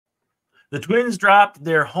The Twins dropped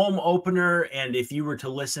their home opener, and if you were to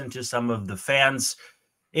listen to some of the fans,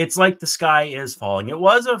 it's like the sky is falling. It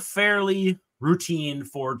was a fairly routine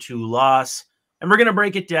 4-2 loss, and we're going to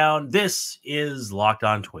break it down. This is Locked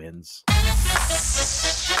On Twins.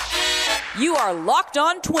 You are Locked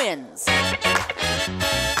On Twins,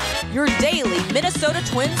 your daily Minnesota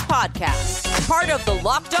Twins podcast, part of the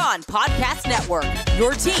Locked On Podcast Network,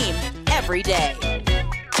 your team every day.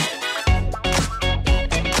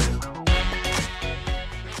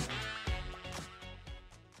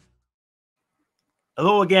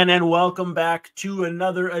 Hello again, and welcome back to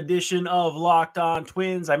another edition of Locked On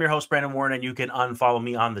Twins. I'm your host, Brandon Warren, and you can unfollow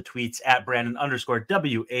me on the tweets at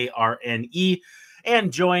Brandon_WARNE,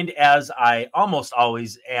 and joined, as I almost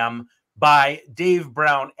always am, by Dave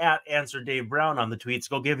Brown at Answer Dave Brown on the tweets.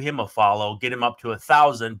 Go give him a follow, get him up to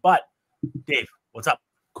 1,000. But Dave, what's up?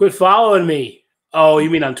 Quit following me. Oh, you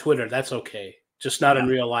mean on Twitter? That's okay. Just not in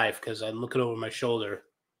real life, because I'm looking over my shoulder.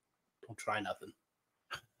 Don't try nothing.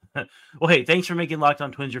 Well, hey, thanks for making Locked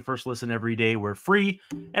On Twins your first listen every day. We're free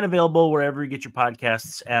and available wherever you get your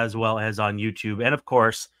podcasts, as well as on YouTube. And of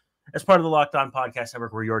course, as part of the Locked On Podcast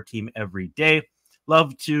Network, we're your team every day.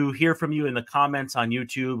 Love to hear from you in the comments on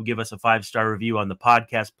YouTube. Give us a 5-star review on the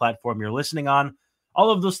podcast platform you're listening on.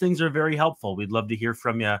 All of those things are very helpful. We'd love to hear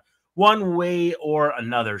from you one way or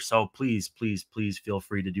another. So please, please, please feel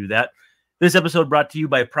free to do that. This episode brought to you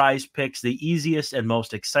by PrizePicks, the easiest and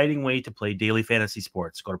most exciting way to play daily fantasy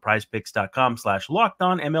sports. Go to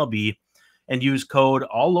prizepicks.com/LockedOnMLB and use code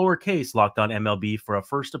all lowercase LockedOnMLB for a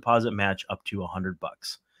first deposit match up to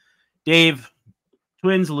 $100. Dave,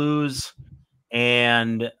 Twins lose,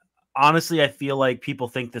 and honestly, I feel like people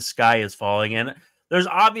think the sky is falling. And there's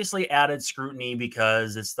obviously added scrutiny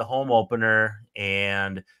because it's the home opener,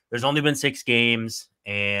 and there's only been 6 games,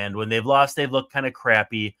 and when they've lost, they've looked kind of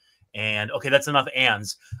crappy. And okay, that's enough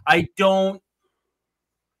ands. I don't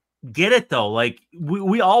get it though. Like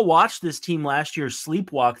we all watched this team last year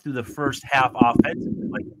sleepwalk through the first half offensively.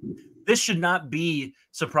 Like this should not be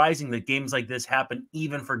surprising that games like this happen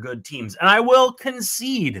even for good teams. And I will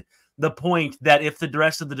concede the point that if the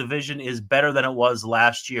rest of the division is better than it was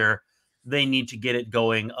last year, they need to get it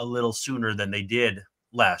going a little sooner than they did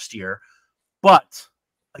last year. But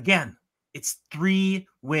again, it's 3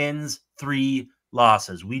 wins, 3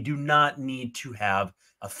 losses. We do not need to have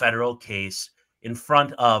a federal case in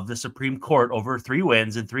front of the Supreme Court over 3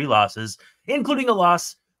 wins and 3 losses, including a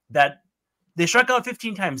loss that they struck out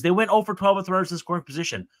 15 times. They went 0 for 12 with runners in scoring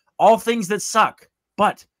position. All things that suck,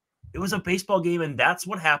 but it was a baseball game, and that's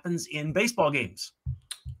what happens in baseball games.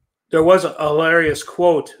 There was a hilarious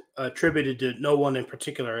quote attributed to no one in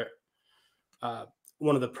particular.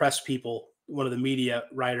 One of the press people, one of the media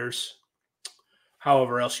writers,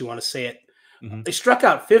 however else you want to say it. Mm-hmm. They struck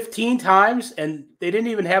out 15 times, and they didn't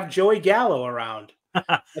even have Joey Gallo around.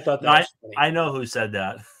 I thought that was funny. I know who said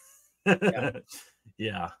that.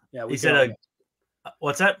 Yeah. He said,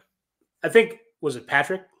 what's that? I think, was it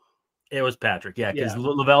Patrick? It was Patrick, yeah, because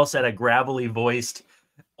Lavelle said a gravelly-voiced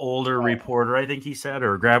older reporter, I think he said,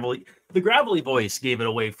 or the gravelly voice gave it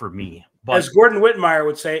away for me. But as Gordon Whitmire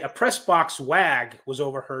would say, a press box wag was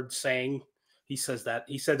overheard saying, he said that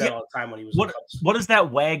all the time when he was What does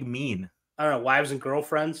that wag mean? I don't know, wives and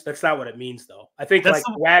girlfriends. That's not what it means, though. I think that's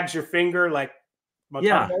like wags your finger, like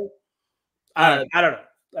Montano. I don't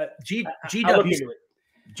know.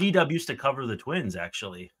 GW used to cover the Twins,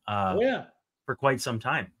 actually, for quite some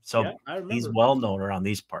time. So he's well known around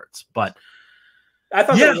these parts. But I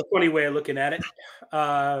thought that was a funny way of looking at it.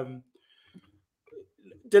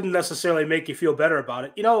 Didn't necessarily make you feel better about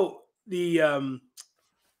it. You know,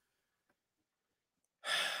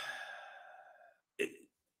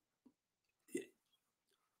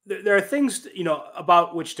 there are things,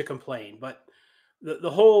 about which to complain, but the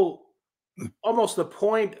whole, almost the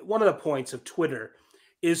point, one of the points of Twitter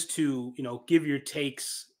is to, give your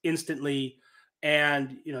takes instantly.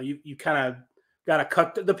 And, you kind of got to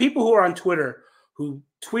cut the people who are on Twitter who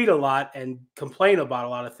tweet a lot and complain about a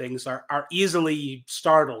lot of things are easily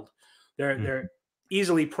startled. They're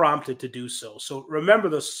easily prompted to do so. So remember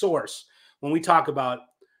the source when we talk about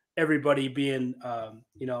everybody being,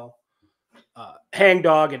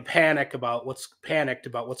 hangdog and panicked about what's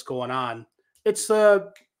going on. It's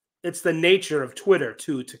the nature of Twitter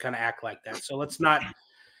too to kind of act like that. So let's not.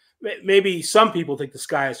 Maybe some people think the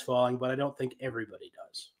sky is falling, but I don't think everybody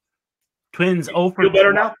does. Twins over. Feel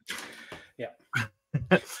better now? Yeah.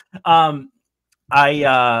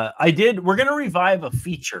 I did. We're gonna revive a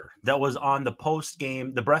feature that was on the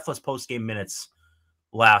breathless post game minutes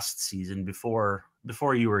last season before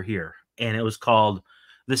you were here, and it was called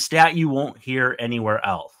 "The Stat You Won't Hear Anywhere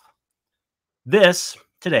Else." This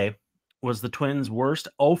today was the Twins' worst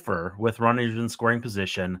offer with runners in scoring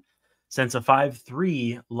position since a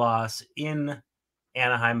 5-3 loss in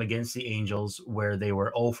Anaheim against the Angels, where they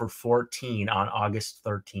were 0 for 14 on August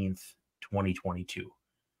 13th, 2022.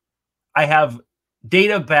 I have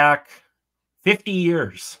data back 50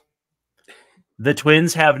 years. The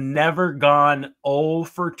Twins have never gone 0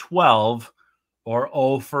 for 12 or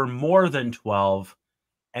 0 for more than 12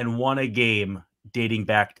 and won a game dating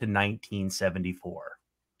back to 1974.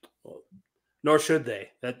 Well, nor should they.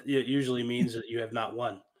 That usually means that you have not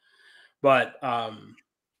won. But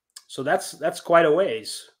so that's quite a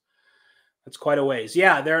ways. That's quite a ways.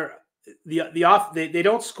 Yeah, they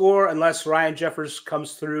don't score unless Ryan Jeffers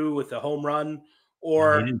comes through with a home run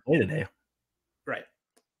or he didn't play today. Right.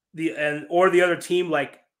 Or the other team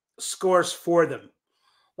like scores for them,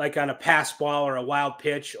 like on a pass ball or a wild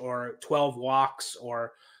pitch or 12 walks,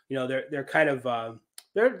 or they're kind of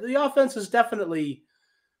the offense is definitely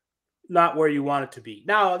not where you want it to be.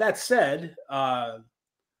 Now that said,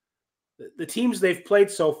 the teams they've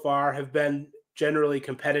played so far have been generally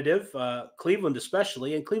competitive, Cleveland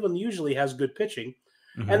especially, and Cleveland usually has good pitching.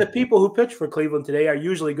 Mm-hmm. And the people who pitch for Cleveland today are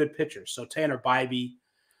usually good pitchers. So Tanner Bybee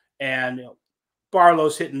and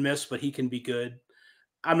Barlow's hit and miss, but he can be good.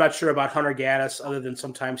 I'm not sure about Hunter Gaddis, other than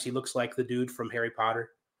sometimes he looks like the dude from Harry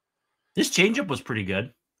Potter. This changeup was pretty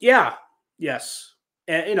good. Yeah. Yes.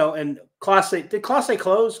 And and Clase, did Clase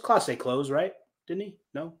close? Clase close, right? Didn't he?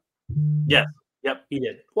 No. Yes. Yep. He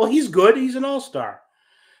did. Well, he's good. He's an all-star.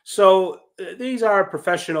 So these are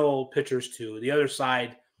professional pitchers too. The other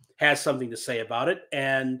side has something to say about it,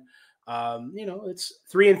 and it's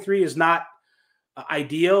 3-3 is not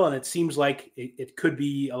ideal, and it seems like it could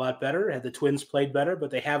be a lot better had the Twins played better, but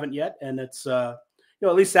they haven't yet. And it's at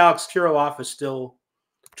least Alex Kirilloff is still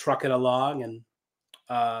trucking along, and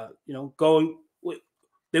going.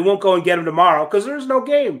 They won't go and get him tomorrow because there's no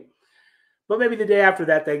game, but maybe the day after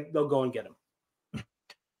that they'll go and get him.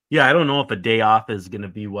 Yeah, I don't know if a day off is going to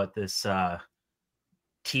be what this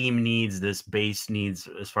team needs, this base needs,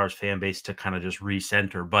 as far as fan base, to kind of just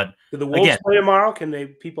recenter. But do the Wolves play tomorrow?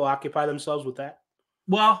 Can people occupy themselves with that?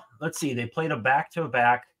 Well, let's see. They played a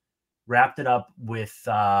back-to-back, wrapped it up with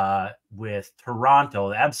Toronto.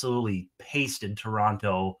 They absolutely pasted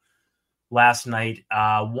Toronto last night,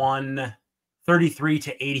 won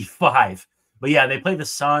 33-85. But yeah, they played the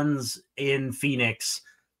Suns in Phoenix,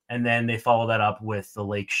 and then they follow that up with the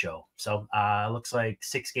Lake Show. So looks like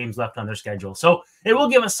 6 games left on their schedule. So it will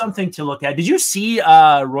give us something to look at. Did you see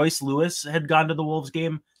Royce Lewis had gone to the Wolves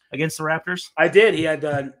game against the Raptors? I did. He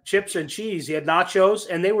had chips and cheese. He had nachos,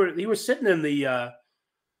 and he was sitting in the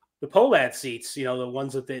Polad seats. The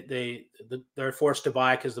ones that they're forced to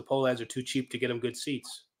buy because the Polads are too cheap to get them good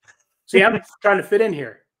seats. See, I'm trying to fit in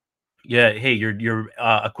here. Yeah. Hey, you're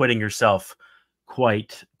acquitting yourself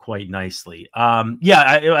quite nicely.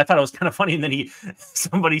 I thought it was kind of funny. And then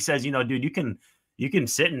somebody says, dude, you can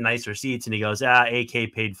sit in nicer seats. And he goes,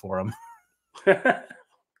 AK paid for them.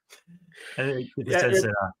 The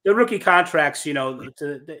rookie contracts,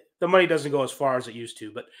 the money doesn't go as far as it used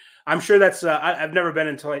to, but I'm sure that's, I've never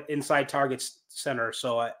been inside Target Center.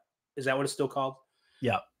 So is that what it's still called?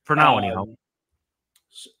 Yeah. For now, anyhow.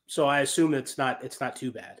 So I assume it's not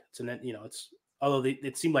too bad. Although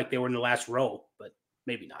it seemed like they were in the last row, but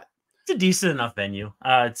maybe not. It's a decent enough venue.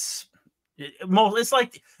 It's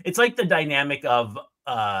like the dynamic of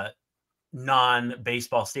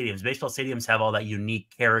non-baseball stadiums. Baseball stadiums have all that unique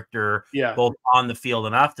character, both on the field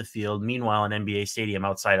and off the field. Meanwhile, an NBA stadium,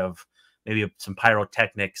 outside of maybe some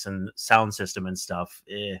pyrotechnics and sound system and stuff,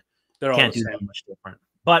 they're can't do that much different.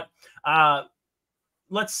 But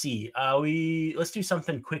let's see. Let's do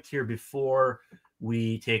something quick here before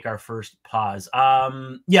we take our first pause.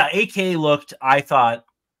 AK looked, I thought,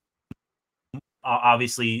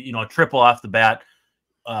 obviously, a triple off the bat.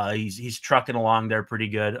 He's trucking along there pretty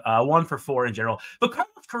good. 1 for 4 in general. But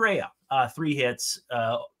Carlos Correa, 3 hits,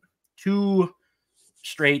 2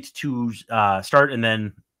 straight to start, and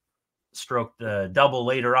then stroked the double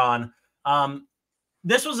later on.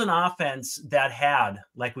 This was an offense that had,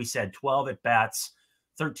 like we said, 12 at bats,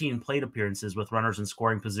 13 plate appearances with runners in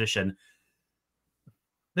scoring position.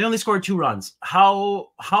 They only scored 2 runs. How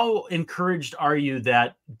encouraged are you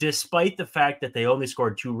that despite the fact that they only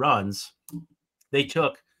scored 2 runs, they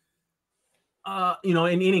took, in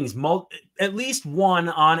innings, at least 1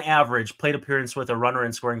 on average plate appearance with a runner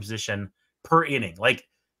in scoring position per inning? Like,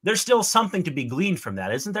 there's still something to be gleaned from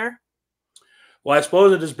that, isn't there? Well, I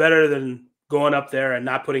suppose it is better than going up there and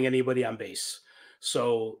not putting anybody on base.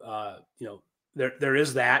 So, there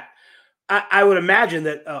is that. I would imagine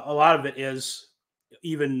that a lot of it is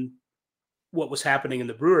even what was happening in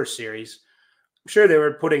the Brewers series. sure they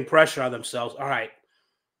were putting pressure on themselves. All right,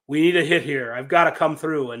 we need a hit here. I've got to come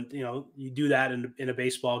through. And, you do that in a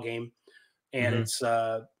baseball game, and it's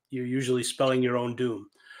you're usually spelling your own doom.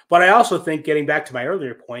 But I also think, getting back to my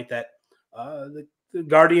earlier point, that the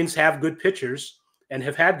Guardians have good pitchers and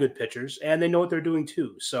have had good pitchers, and they know what they're doing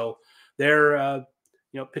too. So they're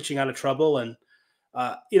pitching out of trouble. And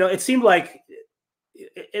it seemed like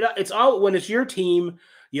it's all, when it's your team,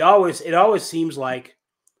 it always seems like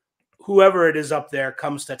whoever it is up there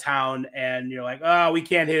comes to town, and you're like, oh, we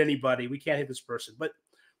can't hit anybody, we can't hit this person. But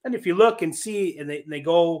then if you look and see, and they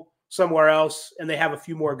go somewhere else and they have a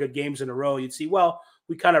few more good games in a row, you'd see, well,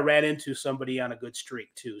 we kind of ran into somebody on a good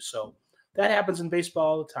streak too. So that happens in baseball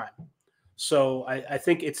all the time. So I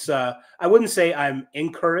think it's I wouldn't say I'm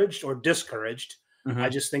encouraged or discouraged. I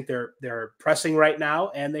just think they're pressing right now,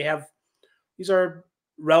 and these are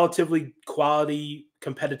relatively quality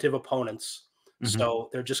competitive opponents. So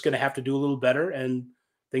they're just going to have to do a little better, and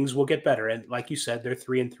things will get better. And like you said, they're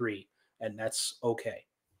 3-3, and that's okay.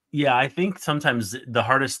 Yeah, I think sometimes the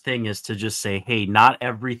hardest thing is to just say, hey, not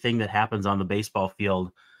everything that happens on the baseball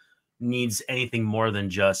field needs anything more than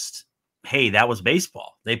just, hey, that was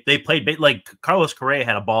baseball. They played, like Carlos Correa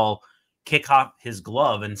had a ball kick off his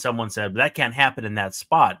glove, and someone said, that can't happen in that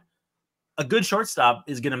spot. A good shortstop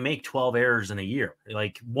is going to make 12 errors in a year,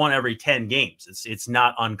 like 1 every 10 games. It's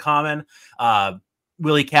not uncommon.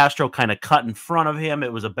 Willie Castro kind of cut in front of him.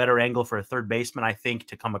 It was a better angle for a third baseman, I think,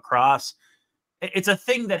 to come across. It's a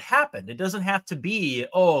thing that happened. It doesn't have to be,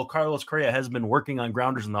 oh, Carlos Correa has been working on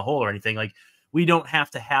grounders in the hole or anything. Like, we don't have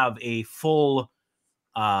to have a full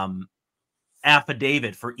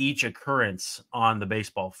affidavit for each occurrence on the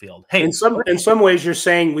baseball field. Hey, in some ways, you're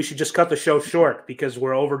saying we should just cut the show short because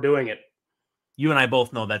we're overdoing it. You and I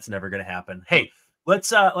both know that's never going to happen. Hey, let's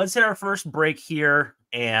hit our first break here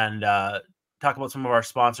and talk about some of our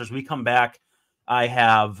sponsors. When we come back, I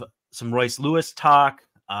have some Royce Lewis talk.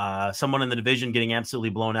 Someone in the division getting absolutely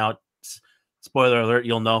blown out. Spoiler alert,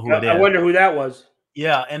 you'll know who it is. I wonder who that was.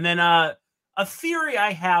 Yeah, and then a theory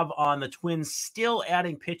I have on the Twins still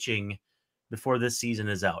adding pitching before this season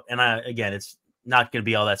is out. And again, it's not going to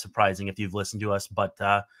be all that surprising if you've listened to us, but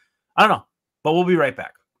I don't know. But we'll be right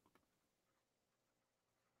back.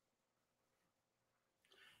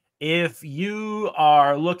 If you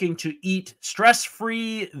are looking to eat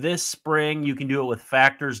stress-free this spring, you can do it with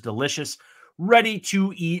Factor's delicious,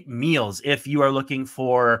 ready-to-eat meals. If you are looking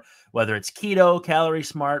for, whether it's keto, calorie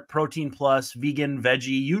smart, protein plus, vegan,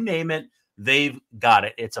 veggie, you name it, they've got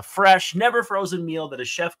it. It's a fresh, never frozen meal that is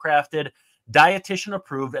chef-crafted, dietitian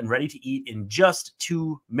approved, and ready to eat in just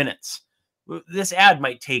 2 minutes. This ad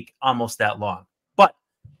might take almost that long.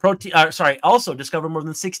 Also discover more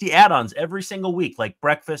than 60 add-ons every single week, like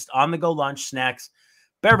breakfast, on-the-go lunch, snacks,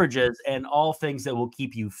 beverages, and all things that will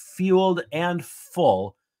keep you fueled and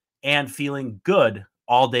full and feeling good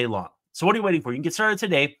all day long. So what are you waiting for? You can get started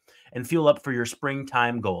today and fuel up for your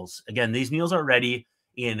springtime goals. Again, these meals are ready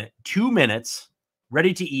in 2 minutes,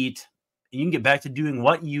 ready to eat, and you can get back to doing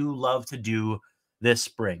what you love to do this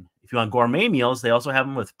spring. If you want gourmet meals, they also have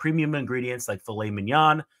them with premium ingredients like filet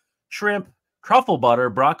mignon, shrimp, truffle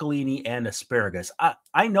butter, broccolini, and asparagus.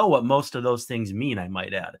 I know what most of those things mean, I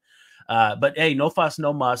might add. But hey, no fuss,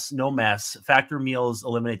 no muss, no mess. Factor meals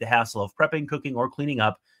eliminate the hassle of prepping, cooking, or cleaning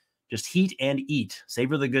up. Just heat and eat.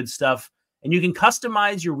 Savor the good stuff. And you can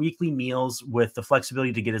customize your weekly meals with the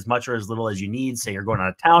flexibility to get as much or as little as you need. Say you're going out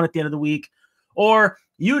of town at the end of the week, or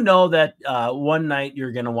you know that one night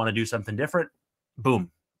you're going to want to do something different.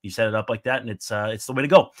 Boom. You set it up like that, and it's the way to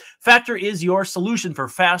go. Factor is your solution for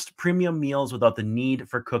fast premium meals without the need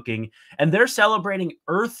for cooking. And they're celebrating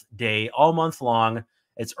Earth Day all month long.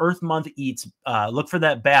 It's Earth Month Eats. Look for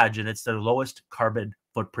that badge, and it's their lowest carbon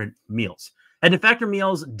footprint meals. Head to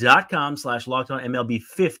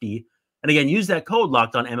factormeals.com/LockedOnMLB50. And again, use that code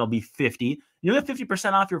LockedOnMLB50. You'll get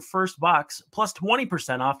 50% off your first box plus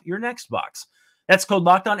 20% off your next box. That's code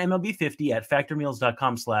LockedOnMLB50 at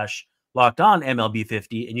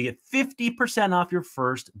factormeals.com/LockedOnMLB50, and you get 50% off your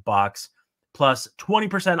first box plus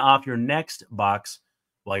 20% off your next box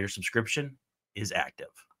while your subscription is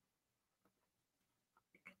active.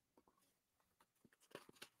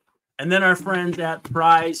 And then our friends at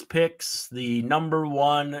PrizePicks, the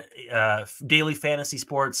 #1 daily fantasy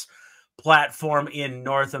sports platform in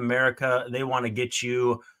North America. They want to get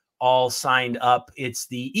you all signed up. It's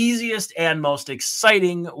the easiest and most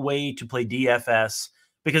exciting way to play DFS,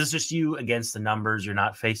 because it's just you against the numbers. You're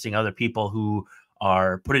not facing other people who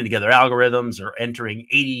are putting together algorithms or entering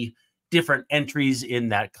 80 different entries in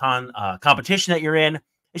that competition that you're in.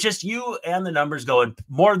 It's just you and the numbers going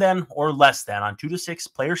more than or less than on 2 to 6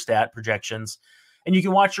 player stat projections. and you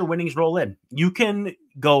can watch your winnings roll in. You can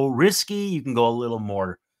go risky. You can go a little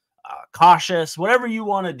more cautious, whatever you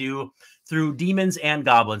want to do through demons and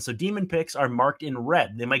goblins. So demon picks are marked in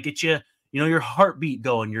red. They might get you, your heartbeat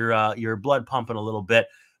going, your blood pumping a little bit,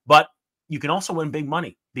 but you can also win big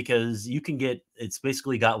money because you can get, it's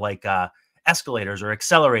basically got like escalators or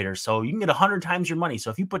accelerators. So you can get 100 times your money. So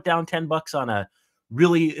if you put down $10 on a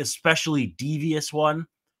really especially devious one,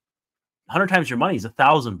 100 times your money is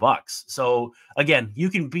 $1,000. So again, you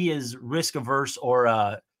can be as risk averse or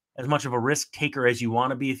as much of a risk taker as you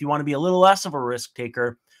want to be. If you want to be a little less of a risk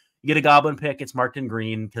taker, you get a goblin pick. It's marked in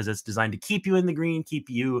green because it's designed to keep you in the green, keep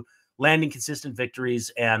you landing consistent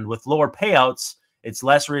victories. And with lower payouts, it's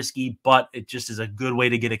less risky, but it just is a good way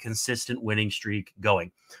to get a consistent winning streak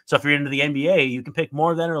going. So if you're into the NBA, you can pick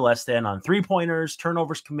more than or less than on 3-pointers,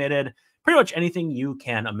 turnovers committed, pretty much anything you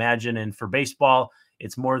can imagine. And for baseball,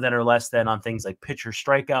 it's more than or less than on things like pitcher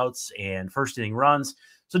strikeouts and first inning runs.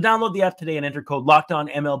 So download the app today and enter code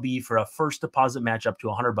LOCKEDONMLB for a first deposit match up to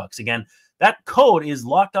 $100. Again, that code is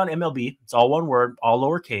LOCKEDONMLB. It's all one word, all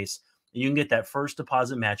lowercase. And you can get that first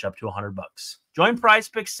deposit match up to $100. Join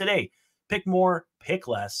PrizePicks today. Pick more, pick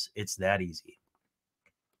less. It's that easy.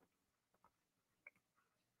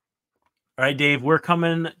 All right, Dave, we're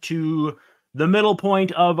coming to the middle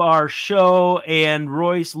point of our show, and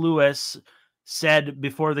Royce Lewis said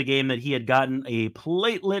before the game that he had gotten a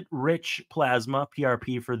platelet-rich plasma,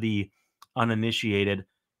 PRP for the uninitiated,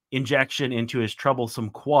 injection into his troublesome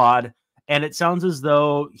quad, and it sounds as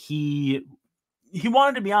though he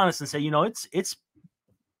wanted to be honest and say, it's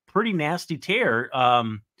pretty nasty tear.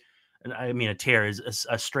 I mean, a tear is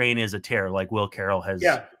a strain is a tear, like Will Carroll has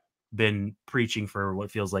been preaching for what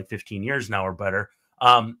feels like 15 years now or better.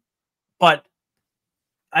 But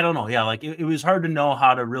I don't know. Yeah, like it was hard to know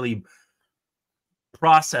how to really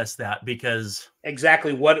process that because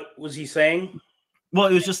exactly what was he saying? Well,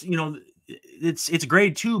 it was just, it's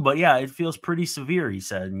grade 2, but yeah, it feels pretty severe, he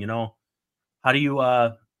said. How do you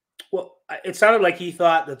Well, it sounded like he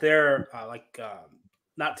thought that they're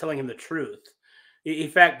not telling him the truth.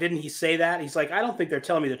 In fact, didn't he say that? He's like, I don't think they're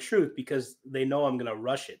telling me the truth because they know I'm going to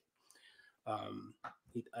rush it.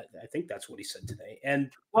 I think that's what he said today.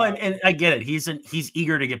 And and I get it. He's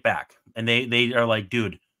eager to get back, and they are like,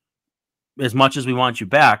 dude, as much as we want you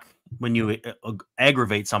back, when you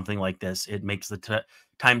aggravate something like this, it makes the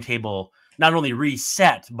timetable not only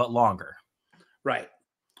reset but longer. Right.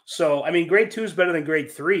 So I mean, grade 2 is better than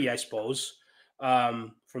grade 3, I suppose,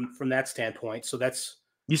 from that standpoint. So that's.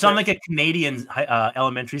 You sound like a Canadian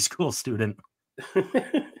elementary school student.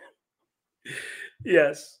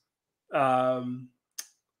 Yes. I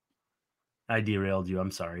derailed you.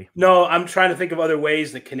 I'm sorry. No, I'm trying to think of other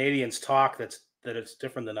ways that Canadians talk that it's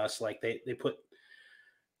different than us. Like they put,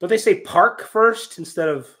 don't they say park first instead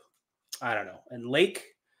of, I don't know, and lake?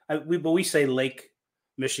 We say Lake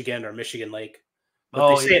Michigan or Michigan Lake.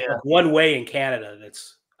 But they say it one way in Canada.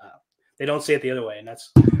 That's they don't say it the other way, and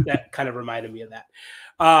that kind of reminded me of that.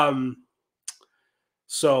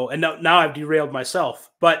 So, and now I've derailed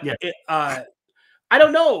myself, but I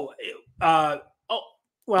don't know.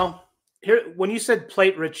 Well, here when you said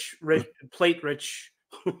platelet rich,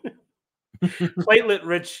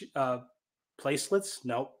 platelets,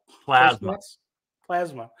 no, plasma,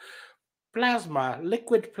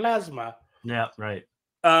 liquid plasma. Yeah, right.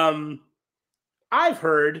 I've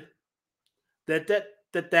heard that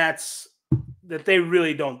they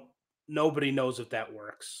really don't. Nobody knows if that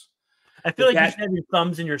works. I feel like you should have your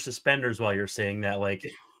thumbs in your suspenders while you're saying that. Like,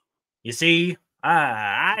 you see,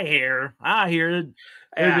 I hear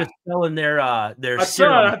they're just selling their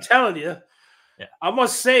serum. I'm telling you. Yeah. I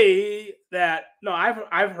must say that no,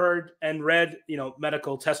 I've heard and read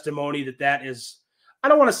medical testimony that is, I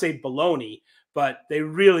don't want to say baloney, but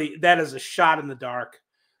that is a shot in the dark,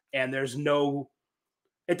 and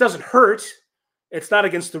it doesn't hurt. It's not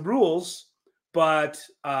against the rules, but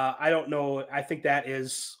I don't know. I think that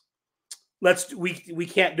is we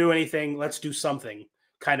can't do anything. Let's do something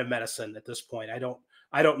kind of medicine at this point. I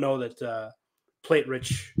don't know that plate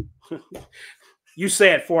rich. You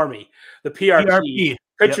say it for me. The PRP.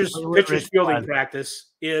 Pitchers fielding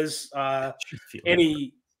practice is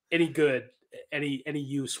any good, any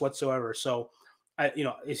use whatsoever. So,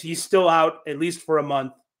 he's still out at least for a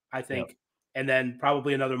month, I think, and then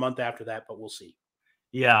probably another month after that. But we'll see.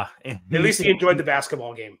 Yeah, at least he enjoyed the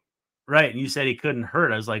basketball game. Right, and you said he couldn't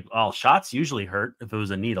hurt. I was like, "Oh, shots usually hurt if it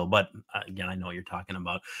was a needle." But again, I know what you're talking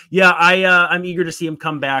about. Yeah, I'm eager to see him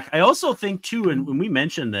come back. I also think too, and when we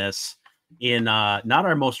mentioned this in not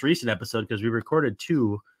our most recent episode because we recorded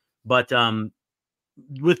 2, but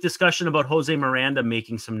with discussion about Jose Miranda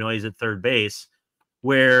making some noise at third base,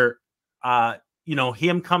 where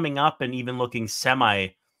him coming up and even looking semi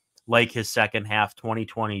like his second half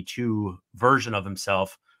 2022 version of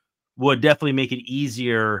himself would definitely make it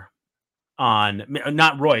easier on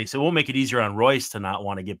not Royce. It won't make it easier on Royce to not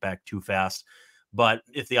want to get back too fast. But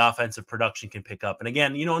if the offensive production can pick up, and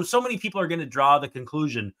again, and so many people are going to draw the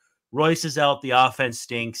conclusion, Royce is out, the offense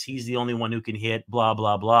stinks, he's the only one who can hit, blah,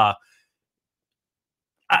 blah, blah.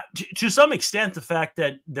 To some extent, the fact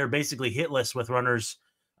that they're basically hitless with runners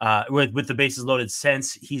with the bases loaded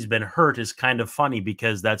since he's been hurt is kind of funny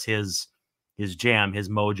because that's his jam, his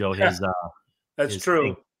mojo, his that's his true.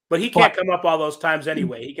 thing. But he can't come up all those times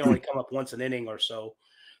anyway. He can only come up once an inning or so.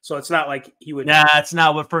 So it's not like he would. Nah, it's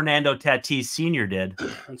not what Fernando Tatis Sr. did.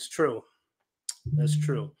 That's true. That's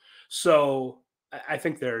true. So I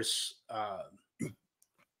think there's I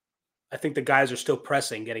think the guys are still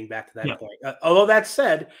pressing getting back to that point. Although that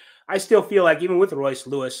said, I still feel like even with Royce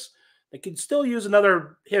Lewis, they could still use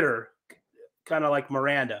another hitter, kind of like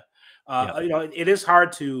Miranda. It is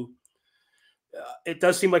hard to. It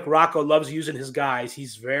does seem like Rocco loves using his guys.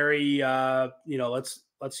 He's very,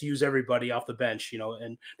 let's use everybody off the bench,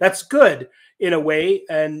 and that's good in a way.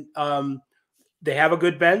 And they have a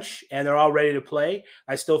good bench and they're all ready to play.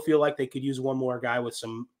 I still feel like they could use one more guy with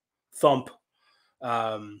some thump.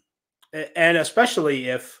 And especially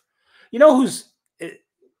if,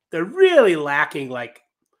 they're really lacking, like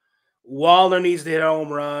Wallner needs to hit a home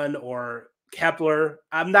run or Kepler.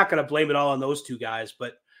 I'm not going to blame it all on those two guys,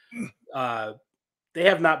 but they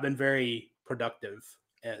have not been very productive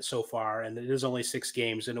so far, and it is only 6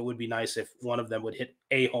 games, and it would be nice if one of them would hit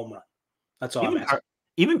a home run. That's all I'm asking.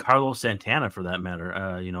 Even Carlos Santana, for that matter,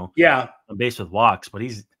 on base with walks, but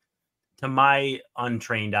he's, to my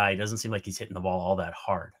untrained eye, doesn't seem like he's hitting the ball all that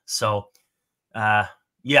hard. So,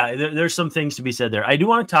 there's some things to be said there. I do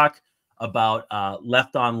want to talk about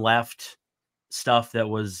left on left stuff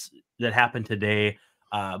that happened today.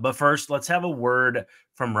 But first, let's have a word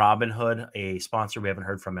from Robinhood, a sponsor we haven't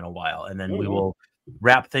heard from in a while. And then we will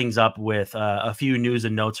wrap things up with a few news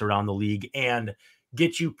and notes around the league and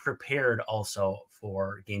get you prepared also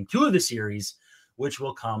for game 2 of the series, which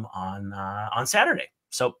will come on Saturday.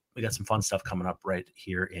 So we got some fun stuff coming up right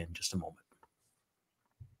here in just a moment.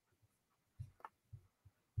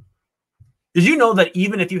 Did you know that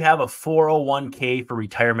even if you have a 401k for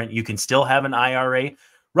retirement, you can still have an IRA?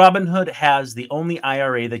 Robinhood has the only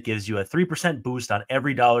IRA that gives you a 3% boost on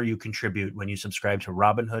every dollar you contribute when you subscribe to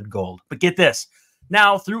Robinhood Gold. But get this,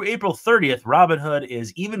 now through April 30th, Robinhood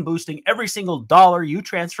is even boosting every single dollar you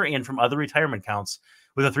transfer in from other retirement accounts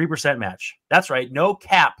with a 3% match. That's right, no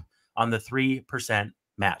cap on the 3%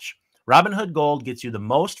 match. Robinhood Gold gets you the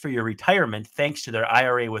most for your retirement thanks to their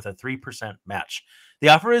IRA with a 3% match. The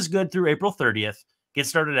offer is good through April 30th. Get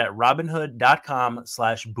started at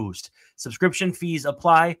Robinhood.com/boost. Subscription fees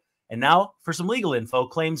apply. And now for some legal info,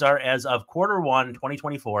 claims are as of Q1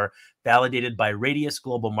 2024, validated by Radius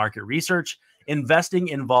Global Market Research. Investing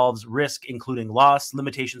involves risk, including loss.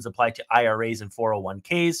 Limitations apply to IRAs and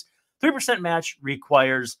 401ks. 3% match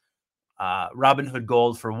requires Robinhood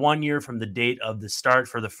Gold for 1 year from the date of the start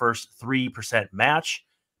for the first 3% match.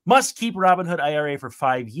 Must keep Robinhood IRA for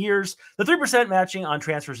 5 years. The 3% matching on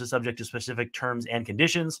transfers is subject to specific terms and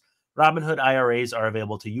conditions. Robinhood IRAs are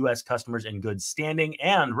available to U.S. customers in good standing,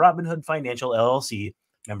 and Robinhood Financial LLC,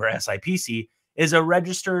 member SIPC, is a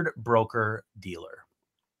registered broker-dealer.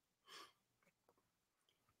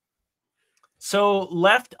 So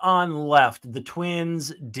left on left, the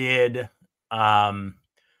Twins did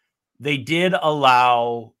they did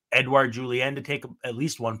allow Edouard Julien to take at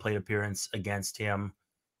least one plate appearance against him.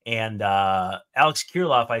 And Alex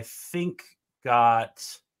Kirilloff, I think, got,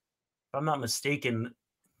 if I'm not mistaken,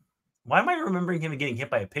 why am I remembering him getting hit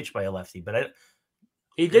by a pitch by a lefty? But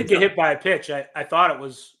he did get hit by a pitch. I thought it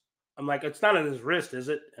was, I'm like, it's not in his wrist, is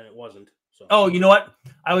it? And it wasn't. So. Oh, you know what?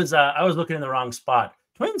 I was looking in the wrong spot.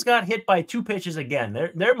 Twins got hit by 2 pitches again.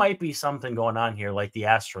 There might be something going on here, like the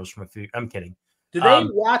Astros from a few. I'm kidding. Did they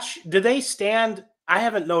watch? Did they stand? I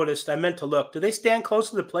haven't noticed. I meant to look. Do they stand close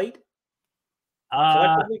to the plate?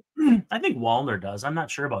 I think Wallner does. I'm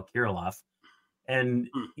not sure about Kirilloff. And,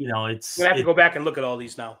 it's... I'm going to have to go back and look at all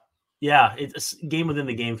these now. Yeah, it's game within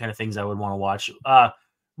the game kind of things I would want to watch.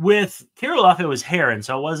 With Kirilloff, it was Heron,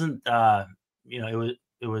 so it wasn't,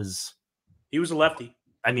 it was... He was a lefty.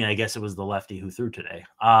 I mean, I guess it was the lefty who threw today.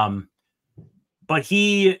 But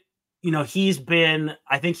he, he's been...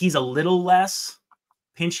 I think he's a little less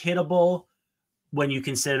pinch hittable when you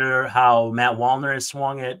consider how Matt Wallner has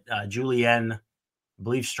swung it. Julien... I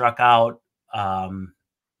believe struck out.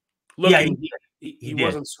 He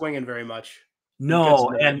wasn't swinging very much. No,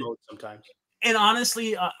 and sometimes. And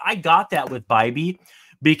honestly, I got that with Bybee,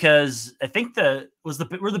 because I think were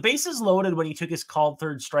the bases loaded when he took his called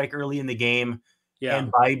third strike early in the game,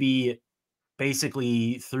 and Bybee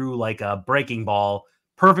basically threw like a breaking ball,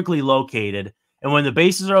 perfectly located, and when the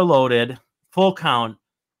bases are loaded, full count,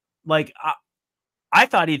 like I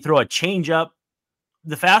thought he'd throw a changeup.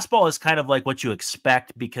 The fastball is kind of like what you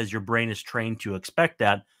expect because your brain is trained to expect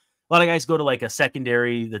that. A lot of guys go to like a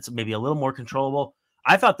secondary that's maybe a little more controllable.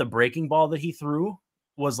 I thought the breaking ball that he threw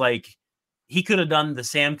was like he could have done the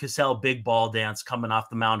Sam Cassell big ball dance coming off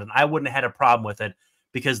the mound, and I wouldn't have had a problem with it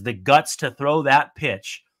because the guts to throw that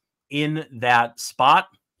pitch in that spot,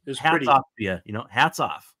 hats off to you. You know, hats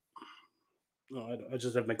off. Oh, I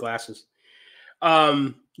just have my glasses.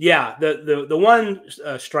 Yeah, the one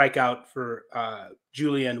strikeout for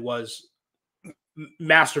Julian was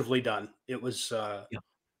masterfully done. It was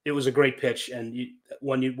it was a great pitch, and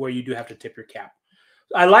where you do have to tip your cap.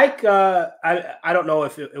 I like I don't know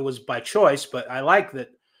if it was by choice, but I like that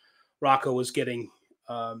Rocco was getting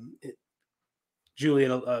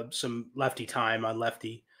Julian some lefty time on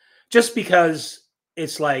lefty, just because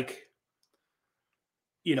it's like,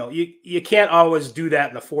 you know, you can't always do that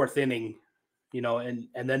in the fourth inning, you know, and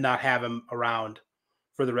then not have him around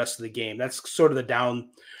for the rest of the game. That's sort of the down.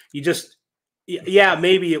 Yeah,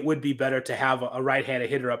 maybe it would be better to have a right-handed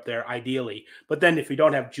hitter up there, ideally. But then if you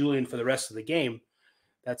don't have Julian for the rest of the game,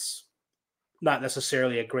 that's not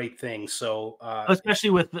necessarily a great thing. So,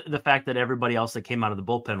 especially with the fact that everybody else that came out of the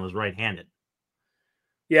bullpen was right-handed.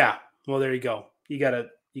 Yeah, well, there you go. You gotta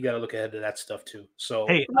look ahead to that stuff too. So,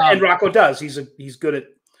 hey, and Rocco does. He's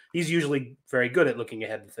usually very good at looking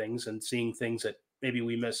ahead to things and seeing things that maybe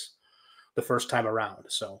we miss the first time around.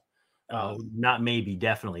 So, not maybe,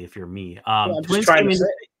 definitely. If you're me, I'm just trying to say.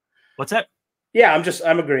 What's that? Yeah,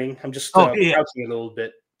 I'm agreeing. I'm just crouching a little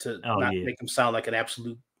bit to not make him sound like an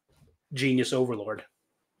absolute genius overlord.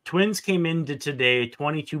 Twins came into today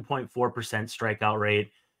 22.4% strikeout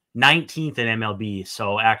rate, 19th in MLB.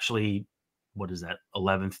 So actually, what is that?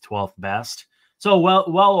 11th, 12th best. So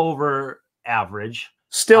well over average.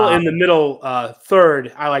 Still in the middle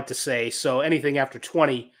third, I like to say. So anything after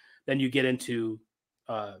 20, then you get into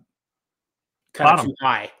kind of too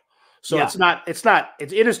high. So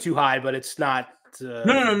it is too high, but it's not.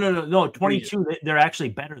 No. 22. They're actually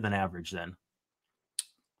better than average then.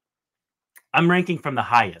 I'm ranking from the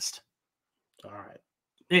highest. All right.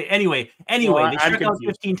 Anyway, well, they struck out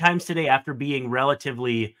 15 times today after being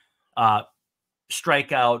relatively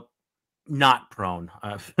strikeout not prone,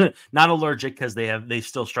 not allergic, because they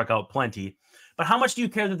still struck out plenty. But how much do you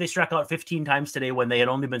care that they struck out 15 times today when they had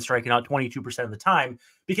only been striking out 22% of the time?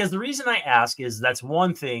 Because the reason I ask is that's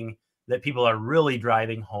one thing that people are really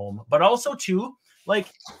driving home, but also too, like,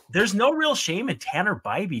 there's no real shame in Tanner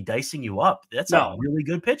Bybee dicing you up. That's a really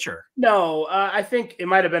good pitcher. No, I think it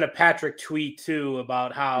might have been a Patrick tweet too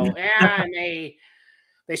about how and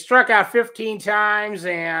they struck out 15 times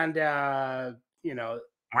and you know,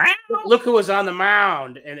 look who was on the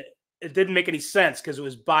mound, and it didn't make any sense because it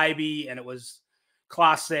was Bybee and it was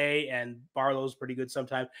Clase, and Barlow's pretty good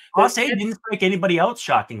sometimes. Clase didn't strike anybody out,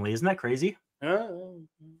 shockingly. Isn't that crazy?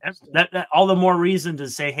 That all the more reason to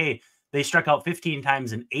say, hey, they struck out 15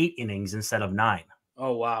 times in 8 innings instead of 9.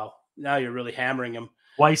 Oh, wow. Now you're really hammering him.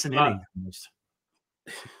 Twice an inning.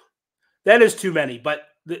 That is too many, but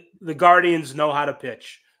the Guardians know how to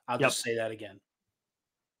pitch. I'll just say that again.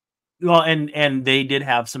 Well, and they did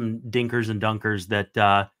have some dinkers and dunkers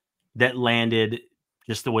that landed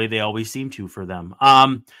just the way they always seem to for them.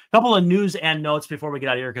 A couple of news and notes before we get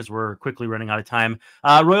out of here because we're quickly running out of time.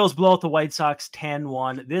 Royals blow out the White Sox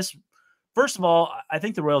 10-1. First of all, I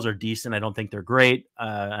think the Royals are decent. I don't think they're great,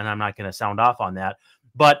 and I'm not going to sound off on that.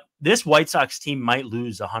 But this White Sox team might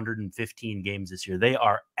lose 115 games this year. They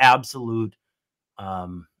are absolute.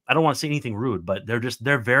 I don't want to say anything rude, but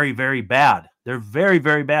they're very, very bad. They're very,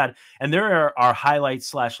 very bad. And there are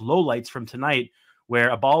highlights / lowlights from tonight where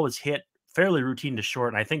a ball was hit fairly routine to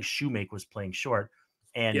short, and I think Shoemake was playing short.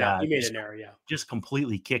 And he made an error. Just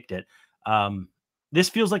completely kicked it. This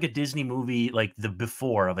feels like a Disney movie, like the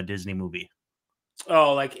before of a Disney movie.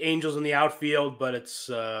 Oh, like Angels in the Outfield, but it's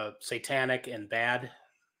satanic and bad,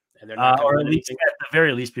 and they're not or at least at the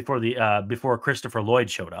very least before Christopher Lloyd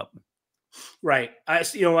showed up. Right.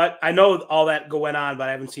 You know what? I know all that going on, but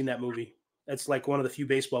I haven't seen that movie. That's like one of the few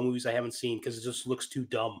baseball movies I haven't seen because it just looks too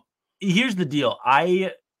dumb. Here's the deal.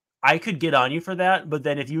 I could get on you for that, but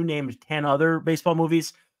then if you named 10 other baseball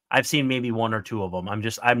movies, I've seen maybe 1 or 2 of them.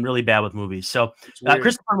 I'm really bad with movies. So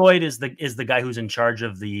Christopher Lloyd is the guy who's in charge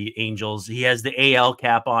of the Angels. He has the AL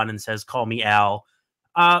cap on and says, "Call me Al."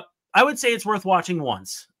 I would say it's worth watching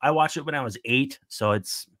once. I watched it when I was 8, so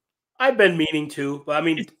it's. I've been meaning to, but I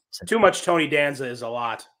mean, Too much Tony Danza is a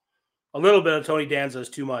lot. A little bit of Tony Danza is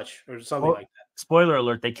too much, or something like that. Spoiler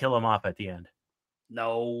alert: they kill him off at the end.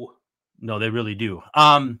 No, they really do.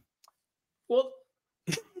 Well,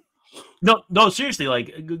 no, seriously.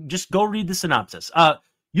 Like, just go read the synopsis.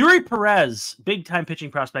 Yuri Perez, big time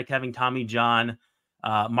pitching prospect, having Tommy John.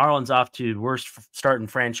 Marlins off to worst start in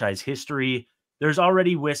franchise history. There's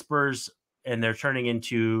already whispers, and they're turning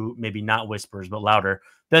into maybe not whispers, but louder,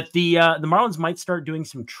 that the Marlins might start doing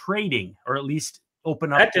some trading, or at least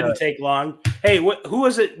open up. That didn't take long. Hey, who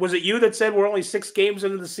was it? Was it you that said we're only 6 games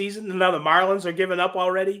into the season and now the Marlins are giving up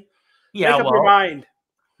already? Yeah, Make up your mind.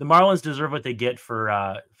 The Marlins deserve what they get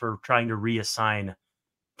for trying to reassign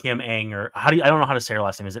Kim Eng, or I don't know how to say her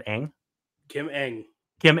last name. Is it Eng? Kim Eng.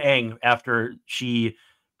 Kim Eng, after she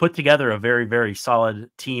put together a very, very solid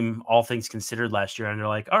team, all things considered, last year. And they're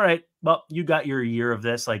like, all right, well, you got your year of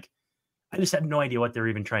this. Like, I just had no idea what they're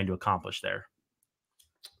even trying to accomplish there.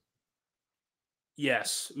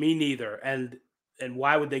 Yes, me neither. And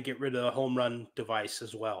why would they get rid of the home run device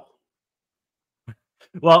as well?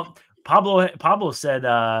 Well, Pablo said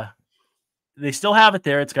they still have it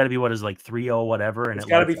there. It's got to be what is like 3-0 whatever, and it's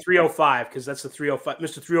got to be 305 because that's the 305,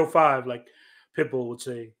 Mr. 305, like Pitbull would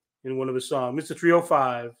say in one of his songs, Mr.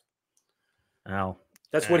 305. Oh,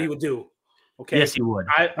 that's what he would do. Okay, yes, he would.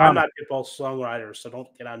 I'm not Pitbull's songwriter, so don't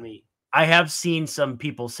get on me. I have seen some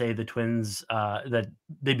people say the Twins that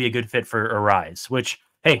they'd be a good fit for Arise, which,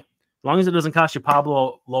 hey, as long as it doesn't cost you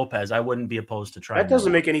Pablo Lopez, I wouldn't be opposed to trying. That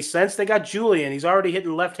doesn't make any sense. They got Julian. He's already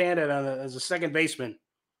hitting left-handed as a second baseman.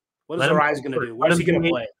 What is Arise going to do? What is he going to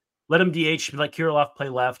play? Let him DH, let Kirilloff play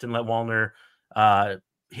left, and let Wallner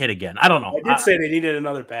hit again. I don't know. I did say they needed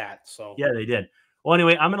another bat. So yeah, they did. Well,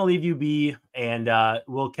 anyway, I'm going to leave you be, and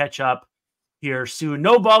we'll catch up here soon.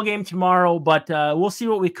 No ball game tomorrow, but we'll see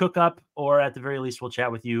what we cook up, or at the very least, we'll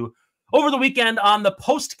chat with you over the weekend on the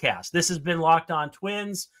postcast. This has been Locked On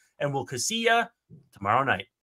Twins, and we'll see you tomorrow night.